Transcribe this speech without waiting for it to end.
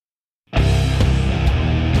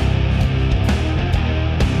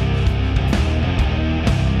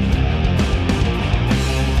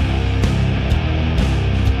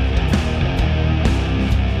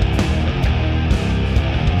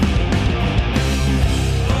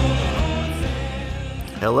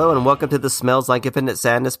Hello and welcome to the Smells Like Infinite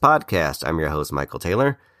Sadness podcast. I'm your host, Michael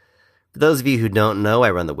Taylor. For those of you who don't know,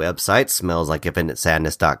 I run the website,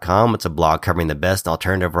 smellslikeinfinitesadness.com. It's a blog covering the best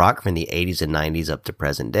alternative rock from the 80s and 90s up to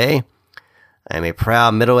present day. I am a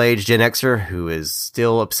proud middle-aged Gen Xer who is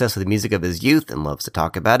still obsessed with the music of his youth and loves to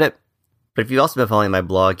talk about it. But if you've also been following my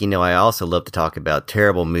blog, you know I also love to talk about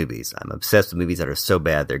terrible movies. I'm obsessed with movies that are so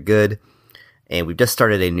bad they're good. And we've just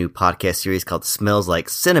started a new podcast series called Smells Like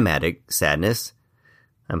Cinematic Sadness.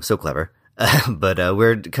 I'm so clever. But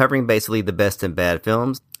we're covering basically the best and bad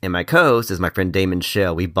films. And my co-host is my friend Damon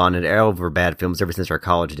Shell. We've bonded over bad films ever since our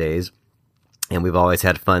college days. And we've always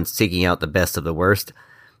had fun seeking out the best of the worst.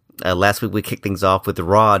 Last week we kicked things off with The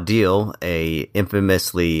Raw Deal, a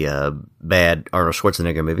infamously bad Arnold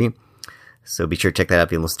Schwarzenegger movie. So be sure to check that out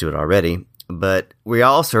if you listened to it already. But we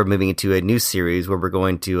also are moving into a new series where we're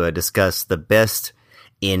going to discuss the best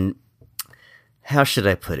in, how should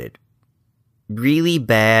I put it, really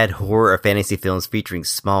bad horror or fantasy films featuring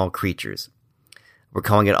small creatures. We're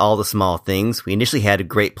calling it All the Small Things. We initially had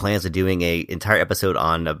great plans of doing an entire episode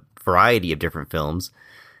on a variety of different films,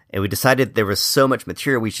 and we decided there was so much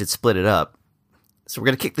material we should split it up. So we're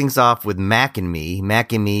going to kick things off with Mac and Me.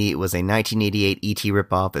 Mac and Me was a 1988 E.T.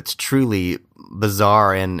 ripoff. It's truly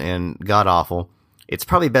bizarre and god-awful. It's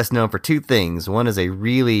probably best known for two things. One is a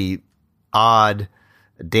really odd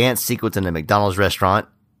dance sequence in a McDonald's restaurant,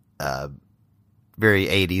 very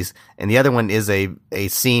 80s. And the other one is a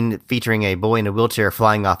scene featuring a boy in a wheelchair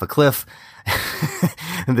flying off a cliff.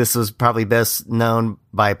 This was probably best known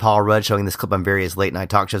by Paul Rudd showing this clip on various late-night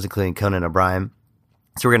talk shows, including Conan O'Brien.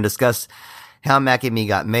 So we're going to discuss how Mac and Me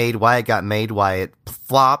got made, why it got made, why it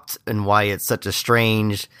flopped, and why it's such a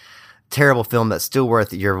strange, terrible film that's still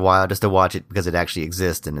worth your while just to watch it because it actually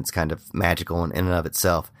exists and it's kind of magical in and of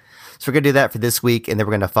itself. So we're going to do that for this week, and then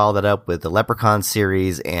we're going to follow that up with the Leprechaun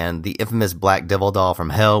series and the infamous Black Devil Doll from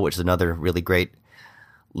Hell, which is another really great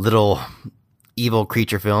little evil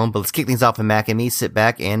creature film. But let's kick things off with Mac and Me. Sit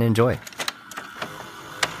back and enjoy.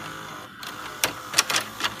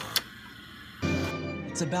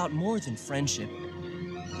 It's about more than friendship.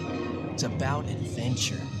 It's about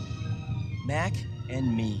adventure. Mac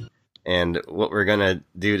and Me. And what we're going to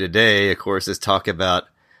do today, of course, is talk about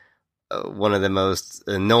one of the most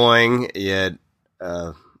annoying yet,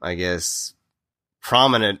 I guess,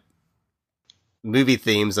 prominent movie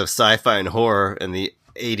themes of sci-fi and horror in the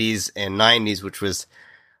 80s and 90s, which was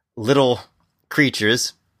little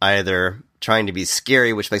creatures either trying to be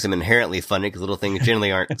scary, which makes them inherently funny because little things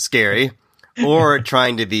generally aren't scary, or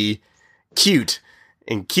trying to be cute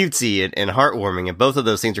and cutesy and heartwarming. And both of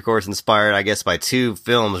those things are, of course, inspired, I guess, by two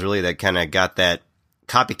films really that kind of got that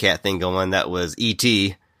copycat thing going. That was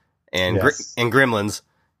E.T. and Gremlins,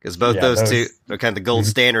 because both those two are kind of the gold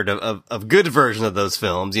standard of good version of those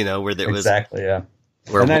films, you know, where there was exactly, yeah.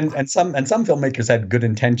 And some filmmakers had good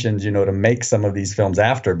intentions, you know, to make some of these films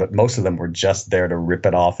after, but most of them were just there to rip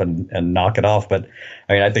it off and knock it off. But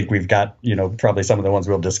I mean, I think we've got, you know, probably some of the ones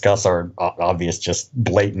we'll discuss are obvious, just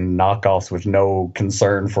blatant knockoffs with no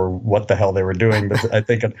concern for what the hell they were doing. But I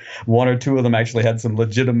think one or two of them actually had some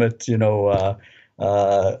legitimate,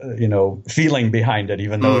 feeling behind it,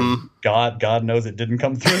 even though God knows it didn't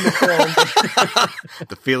come through the film.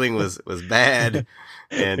 The feeling was bad.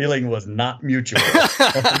 And the feeling was not mutual.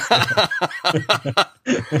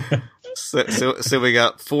 So we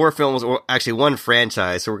got four films, or actually one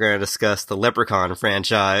franchise. So we're going to discuss the Leprechaun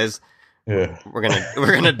franchise. Yeah. We're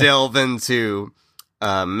gonna delve into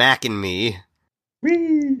Mac and Me.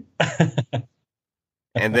 Whee!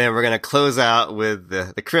 And then we're gonna close out with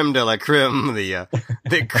the creme de la creme, the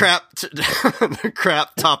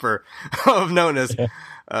crap topper of known as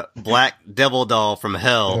Black Devil Doll from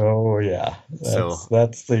Hell. Oh yeah,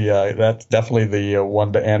 that's definitely the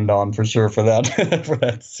one to end on for sure for that for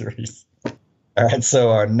that series. All right,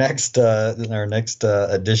 so our next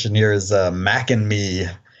edition here is Mac and Me,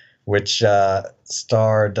 which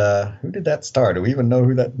starred who did that star? Do we even know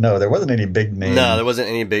who that? No, there wasn't any big names. No, there wasn't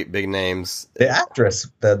any big names. The actress,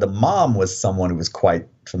 the mom, was someone who was quite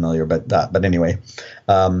familiar, but anyway,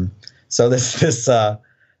 so this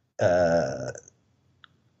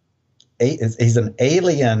he's an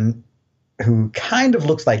alien who kind of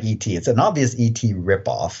looks like E.T. It's an obvious E.T.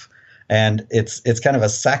 ripoff, and it's kind of a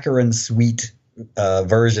saccharine sweet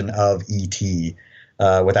version of E.T.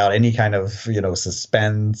 Without any kind of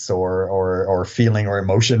suspense or feeling or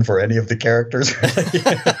emotion for any of the characters.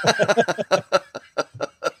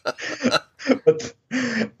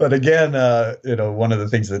 But again, one of the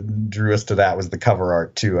things that drew us to that was the cover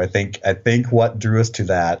art too. I think what drew us to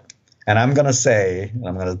that. And I'm going to say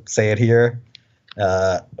it here,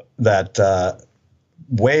 that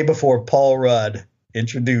way before Paul Rudd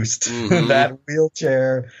introduced that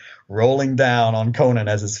wheelchair rolling down on Conan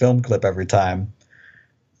as his film clip every time.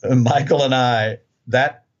 Michael and I,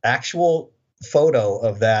 that actual photo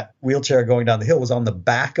of that wheelchair going down the hill was on the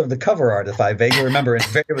back of the cover art, if I vaguely remember.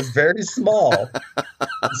 It was very small.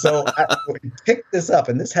 So we picked this up,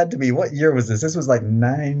 and this had to be, what year was this? This was like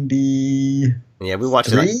 90. Yeah, we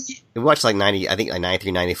watched like 90, I think like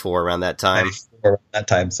 93, 94 around that time.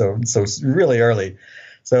 So really early.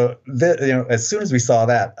 So as soon as we saw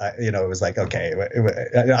that, it was like, okay.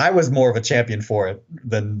 I was more of a champion for it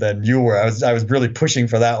than you were. I was really pushing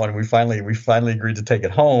for that one. We finally agreed to take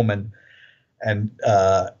it home, and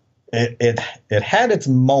it had its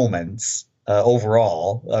moments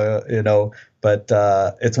overall, but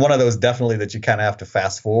it's one of those definitely that you kind of have to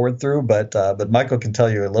fast forward through. But Michael can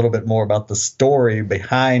tell you a little bit more about the story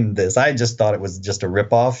behind this. I just thought it was just a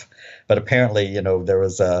ripoff, but apparently, there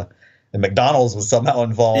was McDonald's was somehow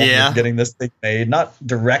involved in getting this thing made, not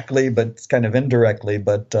directly, but kind of indirectly.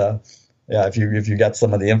 But if you got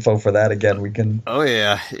some of the info for that, again, we can. Oh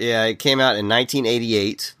yeah. It came out in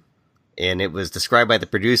 1988. And it was described by the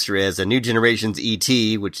producer as a new generation's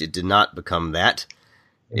E.T., which it did not become that.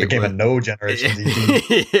 It became a no generation's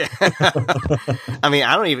E.T. Yeah. I mean,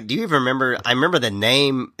 do you even remember? I remember the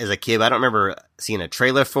name as a kid, but I don't remember seeing a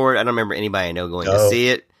trailer for it. I don't remember anybody I know going to see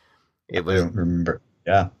it. I don't remember.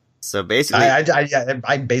 Yeah. So basically,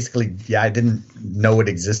 I basically didn't know it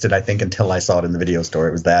existed, I think, until I saw it in the video store.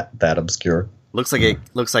 It was that obscure. Looks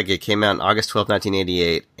like it came out on August 12th,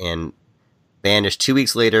 1988, and vanished 2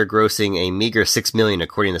 weeks later, grossing a meager $6 million,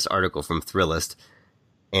 according to this article from Thrillist.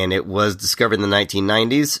 And it was discovered in the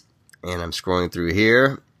 1990s. And I'm scrolling through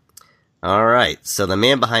here. All right. So the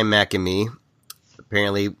man behind Mac and Me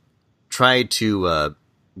apparently tried to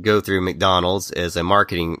go through McDonald's as a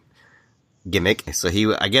marketing gimmick. So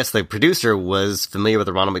I guess the producer was familiar with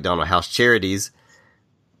the Ronald McDonald House Charities.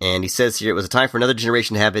 And he says here, it was a time for another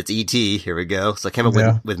generation to have its E.T. Here we go. So I came up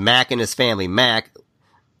with Mac and his family. Mac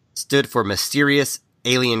stood for mysterious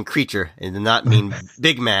alien creature. It did not mean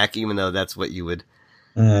Big Mac, even though that's what you would.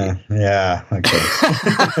 Yeah. Okay.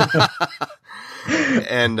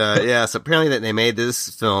 And so apparently that they made this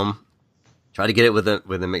film, tried to get it with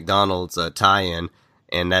a McDonald's tie-in,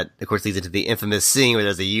 and that of course leads into the infamous scene where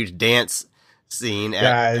there's a huge dance scene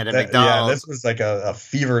at a McDonald's. Yeah, this was like a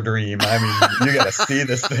fever dream. I mean, you got to see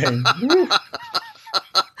this thing.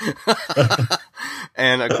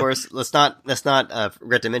 And of course, let's not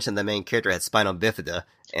forget to mention the main character had spinal bifida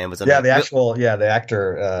and was the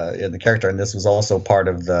actor in the character, and this was also part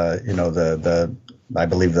of the I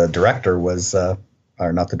believe the director was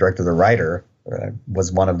or not the director, the writer was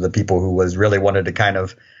one of the people who was really wanted to kind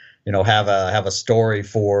of have a story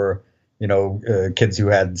for kids who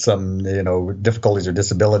had some difficulties or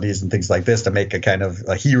disabilities and things like this, to make a kind of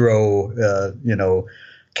a hero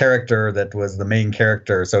character that was the main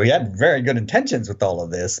character. So he had very good intentions with all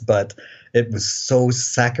of this, but it was so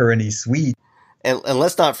saccharine-y sweet. And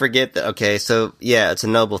let's not forget that, okay, so yeah, it's a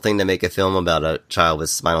noble thing to make a film about a child with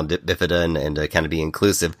spinal bifida and to kind of be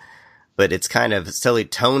inclusive, but it's kind of silly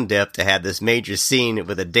tone deaf to have this major scene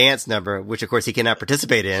with a dance number, which of course he cannot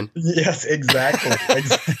participate in. Yes, exactly.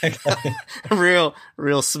 Real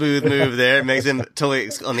smooth move there. It makes him totally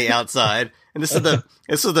on the outside. And this is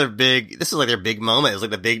like their big moment. It's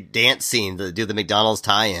like the big dance scene to do the McDonald's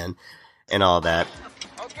tie-in and all that.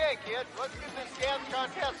 Okay, kids, let's get this dance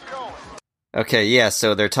contest going. Okay, yeah,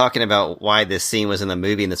 so they're talking about why this scene was in the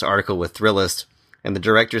movie in this article with Thrillist, and the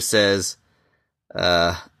director says, we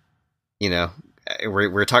were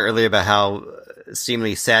talking earlier about how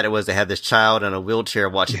seemingly sad it was to have this child in a wheelchair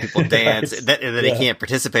watching people dance that he can't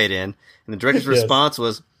participate in. And the director's response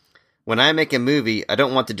was, when I make a movie, I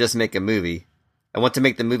don't want to just make a movie. I want to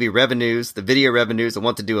make the movie revenues, the video revenues. I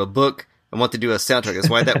want to do a book. I want to do a soundtrack. That's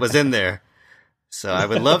why that was in there. So I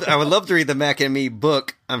would love to read the Mac and Me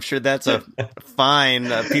book. I'm sure that's a fine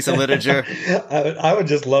piece of literature. I would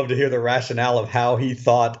just love to hear the rationale of how he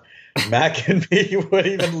thought Mac and Me would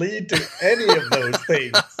even lead to any of those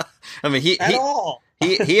things. I mean, he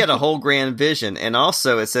had a whole grand vision, and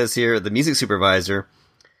also it says here the music supervisor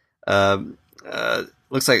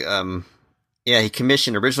looks like he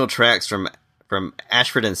commissioned original tracks from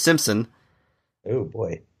Ashford and Simpson. Oh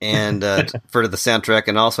boy! And for the soundtrack,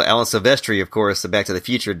 and also Alan Silvestri, of course, the Back to the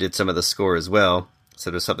Future did some of the score as well. So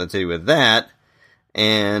there's something to do with that.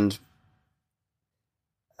 And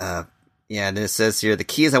and then it says here, the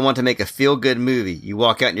key is I want to make a feel-good movie. You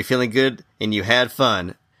walk out and you're feeling good and you had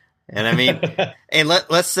fun. And I mean, and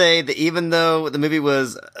let's say that even though the movie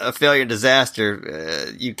was a failure and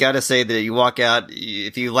disaster, you got to say that you walk out,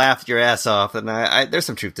 if you laughed your ass off, and I there's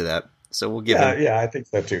some truth to that. So we'll give it. Yeah, I think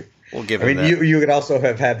so too. We'll give I him mean, that. you could also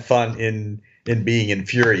have had fun in being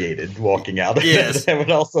infuriated walking out. Yes. That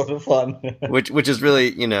would also have fun. which is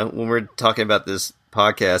really, when we're talking about this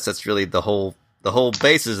podcast, that's really the whole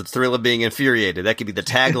basis of the thrill of being infuriated. That could be the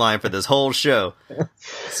tagline for this whole show.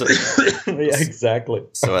 So, yeah, exactly.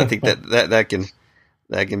 So I think that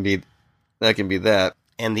can be that.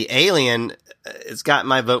 And the alien, it's got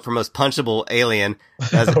my vote for most punchable alien.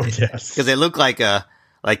 Yes. Because they look like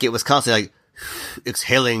it was constantly like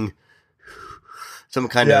exhaling some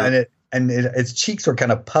kind of. And its cheeks were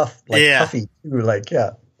kind of puffy too,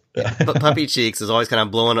 But puffy cheeks is always kind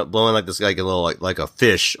of blowing like this, like a little like a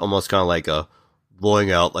fish, almost kind of like a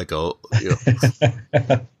blowing out like a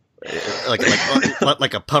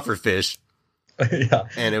like a puffer fish. Yeah,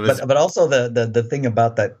 and it was, but also the thing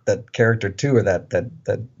about that character too, or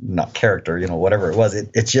that not character, whatever it was,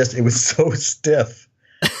 it was so stiff.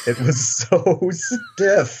 It was so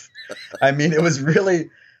stiff. I mean, it was really,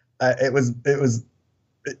 it was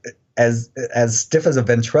as stiff as a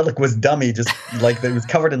ventriloquist dummy, just like it was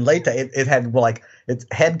covered in latex. It had like its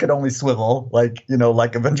head could only swivel, like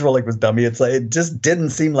a ventriloquist dummy. It's like it just didn't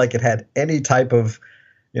seem like it had any type of,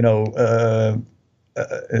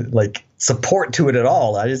 like support to it at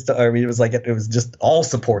all. I mean, it was like it was just all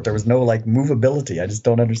support. There was no like movability. I just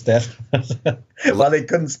don't understand why they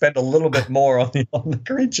couldn't spend a little bit more on the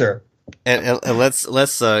creature. And let's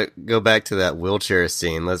go back to that wheelchair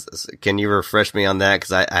scene. Can you refresh me on that?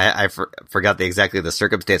 Because I forgot exactly the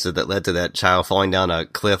circumstances that led to that child falling down a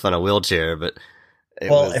cliff on a wheelchair. But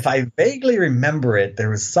if I vaguely remember it, there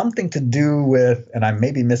was something to do with, and I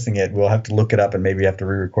may be missing it. We'll have to look it up and maybe have to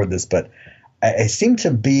re-record this. But it seemed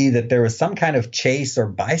to be that there was some kind of chase or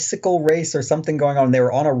bicycle race or something going on. They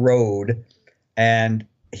were on a road, and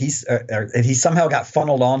he somehow got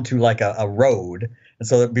funneled onto like a road. And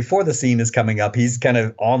so before the scene is coming up, he's kind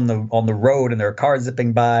of on the road, and there are cars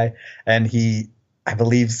zipping by, and I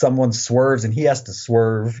believe someone swerves, and he has to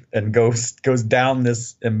swerve and goes down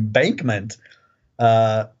this embankment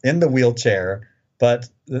in the wheelchair. But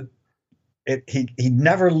he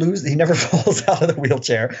never falls out of the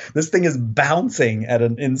wheelchair. This thing is bouncing at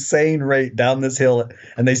an insane rate down this hill,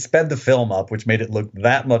 and they sped the film up, which made it look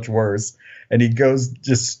that much worse. And he goes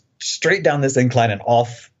just straight down this incline and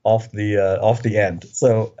off the end.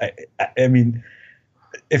 So I mean,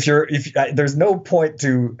 there's no point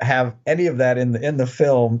to have any of that in the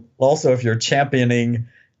film. Also, if you're championing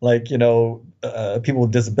people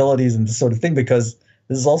with disabilities and this sort of thing, because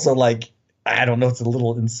this is also like, I don't know, it's a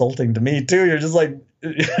little insulting to me too. You're just like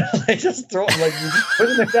just throwing you're just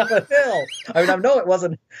putting it down the hill. I mean, I know it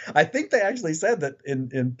wasn't. I think they actually said that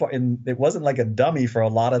in it wasn't like a dummy for a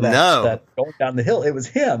lot of that. No. That going down the hill, it was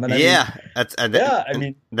him. And I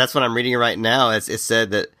mean, that's what I'm reading right now. It said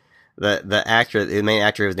that the main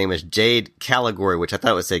actor, his name was Jade Category, which I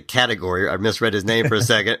thought would say category. I misread his name for a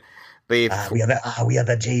second. But we are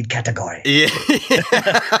the Jade Category. Yeah.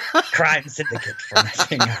 Crime syndicate for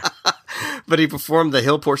messing up. But he performed the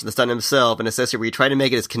hill portion of the stunt himself, and it says here we try to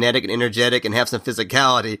make it as kinetic and energetic and have some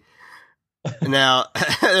physicality. Now,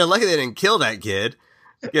 they're lucky they didn't kill that kid,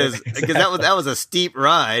 because that was a steep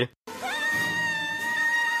ride.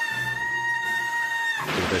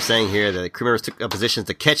 They're saying here that the crew members took up positions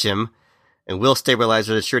to catch him, and wheel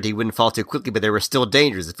stabilizers assured he wouldn't fall too quickly, but they were still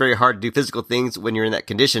dangerous. It's very hard to do physical things when you're in that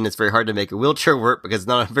condition. It's very hard to make a wheelchair work because it's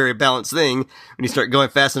not a very balanced thing. When you start going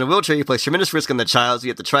fast in a wheelchair, you place tremendous risk on the child, so you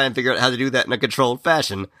have to try and figure out how to do that in a controlled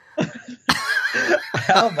fashion.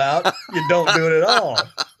 How about you don't do it at all?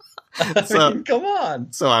 I mean, come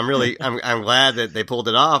on. So I'm glad that they pulled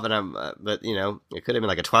it off, and but it could have been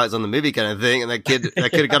like a Twilight Zone the movie kind of thing, and that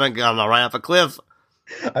could have gone right off a cliff.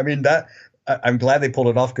 I mean, I'm glad they pulled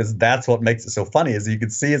it off, because that's what makes it so funny, is you can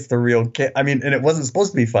see it's the real kid. I mean, and it wasn't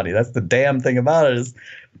supposed to be funny. That's the damn thing about it, is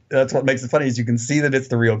that's what makes it funny, is you can see that it's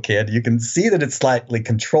the real kid. You can see that it's slightly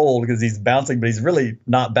controlled because he's bouncing, but he's really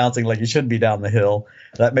not bouncing like he should be down the hill.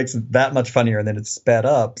 That makes it that much funnier, and then it's sped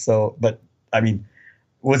up. So, but I mean,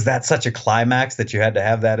 was that such a climax that you had to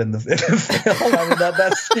have that in the film? I mean,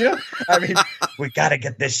 that's I mean, we got to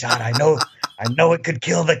get this shot. I know it could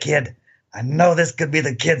kill the kid. I know this could be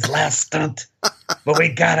the kid's last stunt, but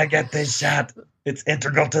we gotta get this shot. It's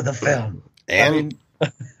integral to the film. And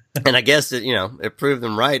I guess it proved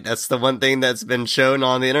them right. That's the one thing that's been shown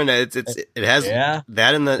on the internet. It has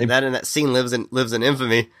that in that scene lives in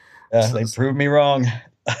infamy. They proved me wrong.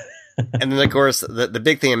 And then of course the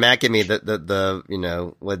big thing in Mac and Me,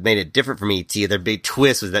 the what made it different from E.T., their big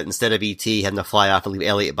twist was that instead of E.T. having to fly off and leave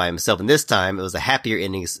Elliot by himself, and this time it was a happier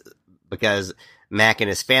ending because Mac and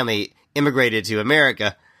his family immigrated to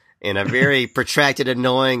America in a very protracted,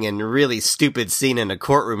 annoying, and really stupid scene in a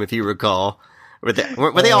courtroom, if you recall,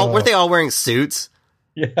 Weren't they all wearing suits?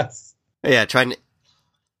 Yes. Yeah, trying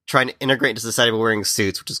to integrate into society by wearing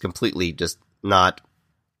suits, which is completely just not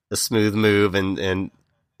a smooth move, and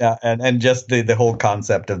yeah, and just the whole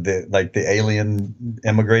concept of the alien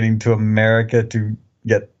immigrating to America to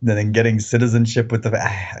getting citizenship with that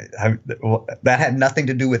had nothing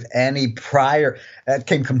to do with any prior. That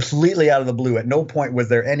came completely out of the blue. At no point was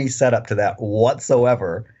there any setup to that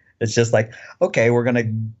whatsoever. It's just like, okay, we're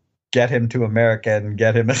gonna get him to America and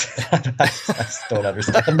get him. I just don't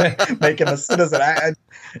understand. Make him a citizen.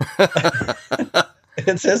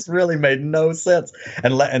 It just really made no sense.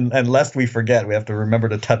 And lest we forget, we have to remember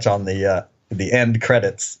to touch on the end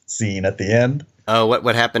credits scene at the end. Oh,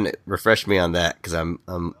 what happened? Refresh me on that, because I'm.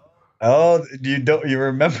 Oh, you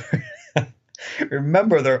remember?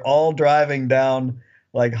 Remember, they're all driving down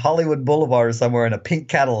like Hollywood Boulevard somewhere in a pink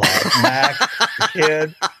Cadillac. Mac,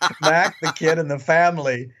 the kid, and the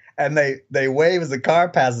family, and they wave as the car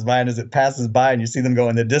passes by, and as it passes by, and you see them go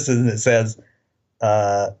in the distance, and it says,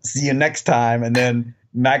 "See you next time," and then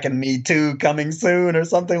Mac and Me Too coming soon, or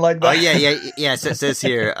something like that. Oh yeah. So it says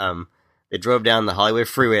here, they drove down the Hollywood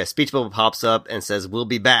freeway. A speech bubble pops up and says, "We'll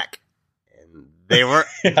be back." And they weren't.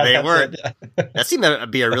 That seemed to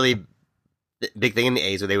be a really big thing in the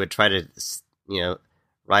 80s, where they would try to,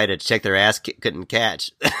 write a check their ass couldn't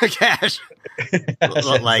cash.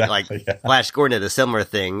 like Flash Gordon did a similar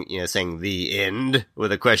thing, saying "the end"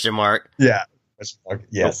 with a question mark. Yeah.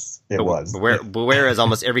 Yes, it was. But whereas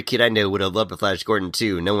almost every kid I know would have loved a Flash Gordon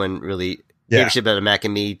 2, no one really gave a shit about a Mac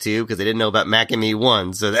and Me 2, because they didn't know about Mac and Me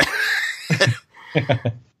 1. So that.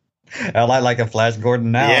 I like a Flash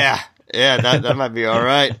Gordon now. Yeah, that might be all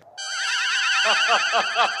right.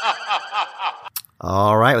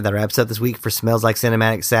 All right, well, that wraps up this week for Smells Like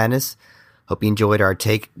Cinematic Sadness. Hope you enjoyed our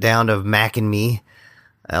takedown of Mac and Me.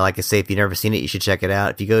 Like I say, if you've never seen it, you should check it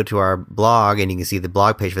out. If you go to our blog and you can see the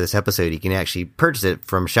blog page for this episode, you can actually purchase it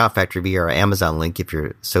from Shout Factory via our Amazon link if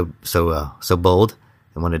you're so bold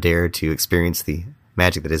and want to dare to experience the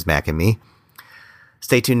magic that is Mac and Me.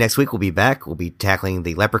 Stay tuned next week. We'll be back. We'll be tackling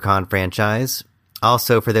the Leprechaun franchise.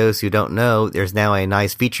 Also, for those who don't know, there's now a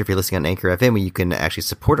nice feature if you're listening on Anchor FM where you can actually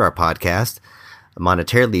support our podcast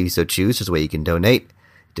monetarily if you so choose. There's a way you can donate.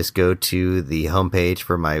 Just go to the homepage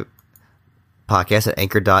for my podcast at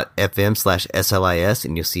anchor.fm/SLIS,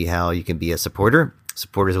 and you'll see how you can be a supporter.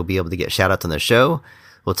 Supporters will be able to get shout outs on the show.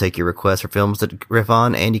 We'll take your requests for films to riff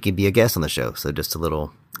on, and you can be a guest on the show. So just a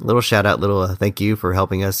little shout out, thank you for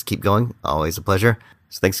helping us keep going. Always a pleasure.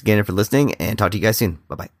 So thanks again for listening, and talk to you guys soon.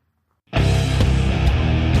 Bye-bye.